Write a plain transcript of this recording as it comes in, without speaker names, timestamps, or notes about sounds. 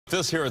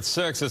This here at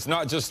 6, it's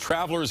not just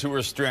travelers who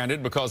are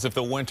stranded because of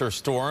the winter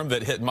storm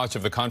that hit much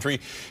of the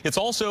country. It's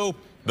also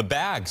the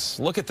bags.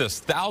 Look at this,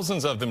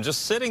 thousands of them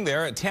just sitting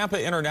there at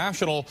Tampa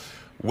International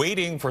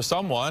waiting for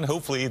someone,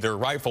 hopefully their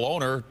rightful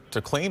owner,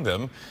 to claim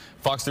them.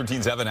 Fox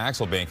 13's Evan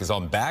Axelbank is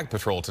on bag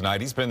patrol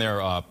tonight. He's been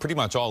there pretty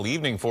much all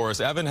evening for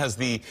us. Evan, has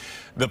the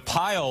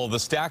pile, the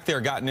stack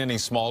there gotten any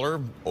smaller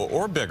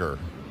or bigger?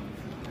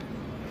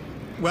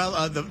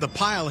 Well, the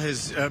pile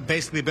has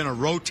basically been a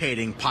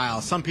rotating pile.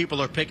 Some people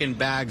are picking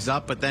bags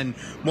up, but then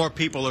more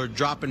people are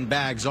dropping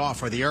bags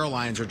off, or the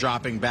airlines are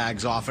dropping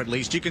bags off at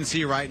least. You can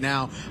see right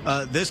now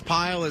this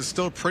pile is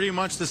still pretty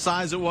much the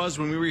size it was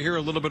when we were here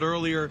a little bit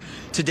earlier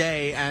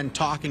today and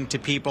talking to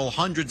people.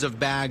 Hundreds of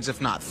bags, if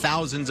not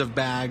thousands of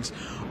bags,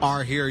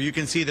 are here. You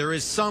can see there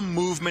is some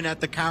movement at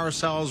the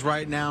carousels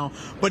right now,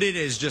 but it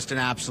is just an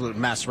absolute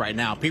mess right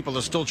now. People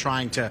are still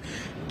trying to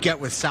get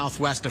with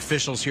Southwest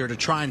officials here to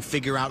try and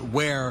figure out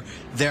where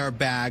their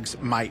bags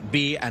might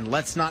be. And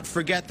let's not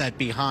forget that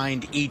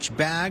behind each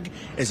bag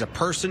is a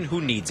person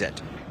who needs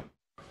it.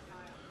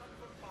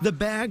 The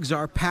bags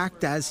are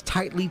packed as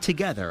tightly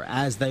together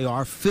as they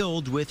are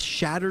filled with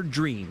shattered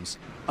dreams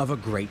of a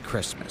great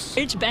Christmas.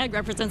 Each bag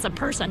represents a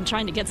person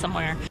trying to get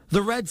somewhere.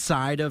 The red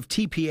side of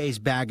TPA's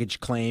baggage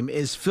claim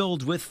is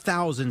filled with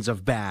thousands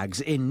of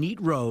bags in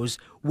neat rows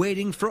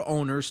waiting for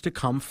owners to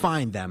come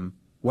find them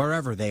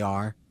wherever they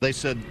are. They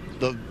said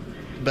the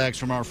bags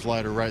from our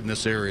flight are right in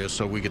this area,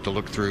 so we get to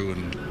look through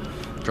and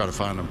try to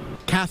find them.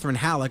 Catherine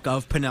Halleck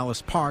of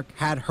Pinellas Park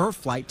had her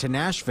flight to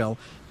Nashville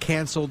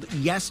canceled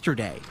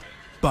yesterday,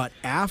 but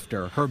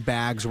after her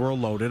bags were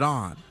loaded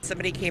on.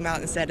 Somebody came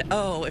out and said,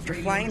 oh, if you're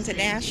flying to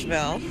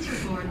Nashville,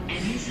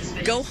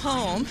 go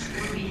home.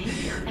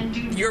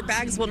 Your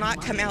bags will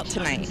not come out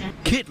tonight.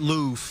 Kit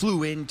Lou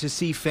flew in to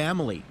see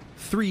family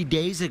 3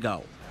 days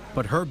ago,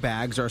 but her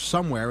bags are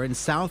somewhere in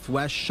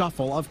Southwest's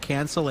shuffle of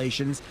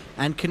cancellations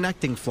and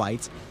connecting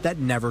flights that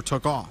never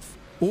took off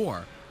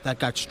or that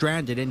got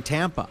stranded in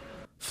Tampa.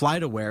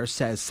 FlightAware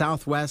says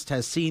Southwest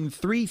has seen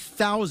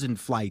 3,000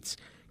 flights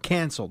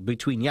canceled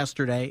between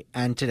yesterday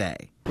and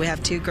today. We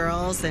have 2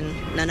 girls and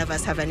none of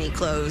us have any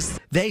clothes.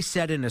 They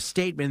said in a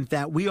statement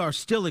that we are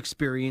still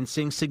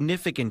experiencing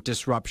significant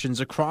disruptions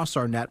across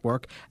our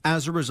network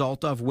as a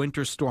result of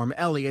Winter Storm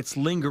Elliot's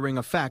lingering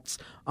effects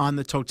on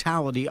the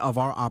totality of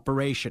our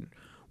operation.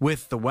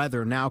 With the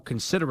weather now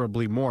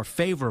considerably more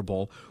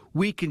favorable,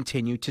 we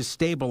continue to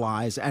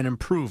stabilize and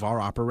improve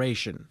our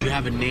operation. Do you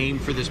have a name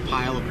for this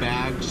pile of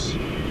bags?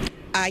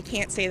 I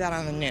can't say that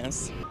on the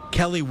news.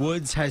 Kelly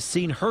Woods has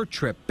seen her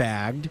trip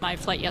bagged. My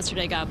flight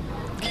yesterday got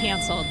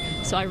canceled,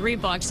 so I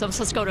rebooked. So I'm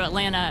supposed to go to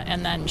Atlanta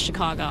and then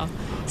Chicago.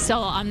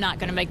 So I'm not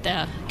going to make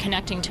the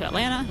connecting to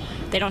Atlanta.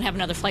 They don't have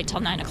another flight till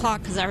 9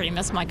 o'clock because I already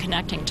missed my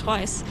connecting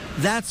twice.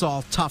 That's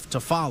all tough to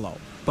follow.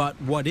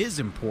 But what is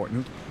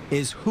important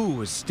is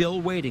who is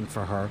still waiting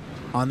for her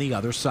on the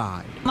other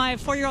side. My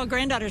 4-year-old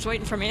granddaughter's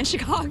waiting for me in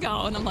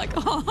Chicago, and I'm like,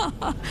 oh,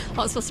 I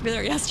was supposed to be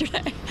there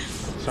yesterday.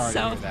 Sorry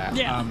to hear that.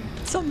 Yeah,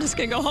 so I'm just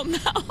going to go home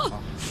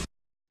now.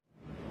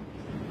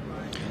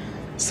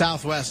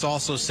 Southwest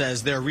also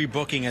says they're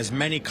rebooking as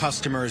many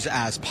customers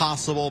as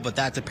possible, but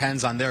that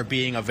depends on there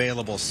being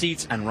available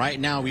seats. And right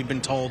now, we've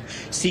been told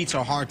seats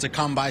are hard to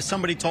come by.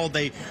 Somebody told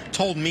me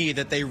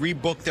that they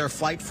rebooked their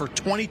flight for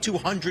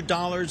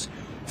 $2,200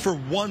 for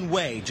one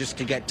way just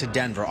to get to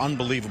Denver.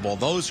 Unbelievable.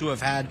 Those who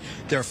have had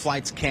their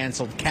flights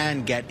canceled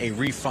can get a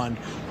refund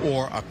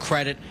or a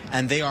credit,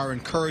 and they are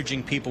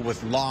encouraging people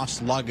with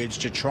lost luggage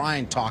to try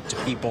and talk to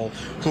people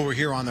who are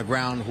here on the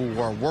ground who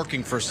are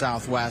working for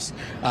Southwest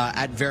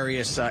at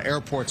various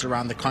airports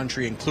around the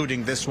country,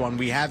 including this one.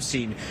 We have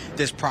seen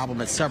this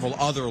problem at several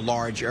other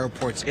large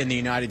airports in the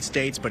United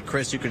States, but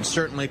Chris, you can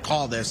certainly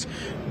call this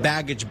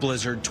Baggage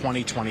Blizzard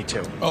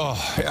 2022.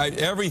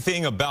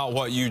 Everything about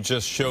what you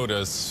just showed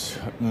us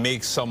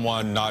makes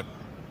someone not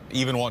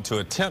even want to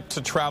attempt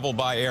to travel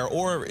by air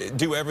or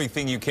do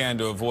everything you can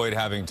to avoid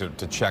having to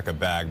check a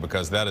bag,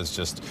 because that is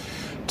just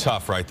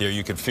tough right there.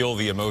 You can feel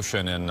the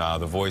emotion in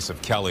the voice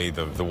of Kelly,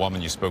 the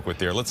woman you spoke with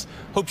there. Let's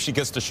hope she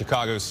gets to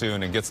Chicago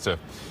soon and gets to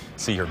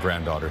see her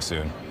granddaughter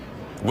soon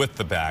with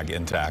the bag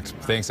intact.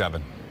 Thanks,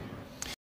 Evan.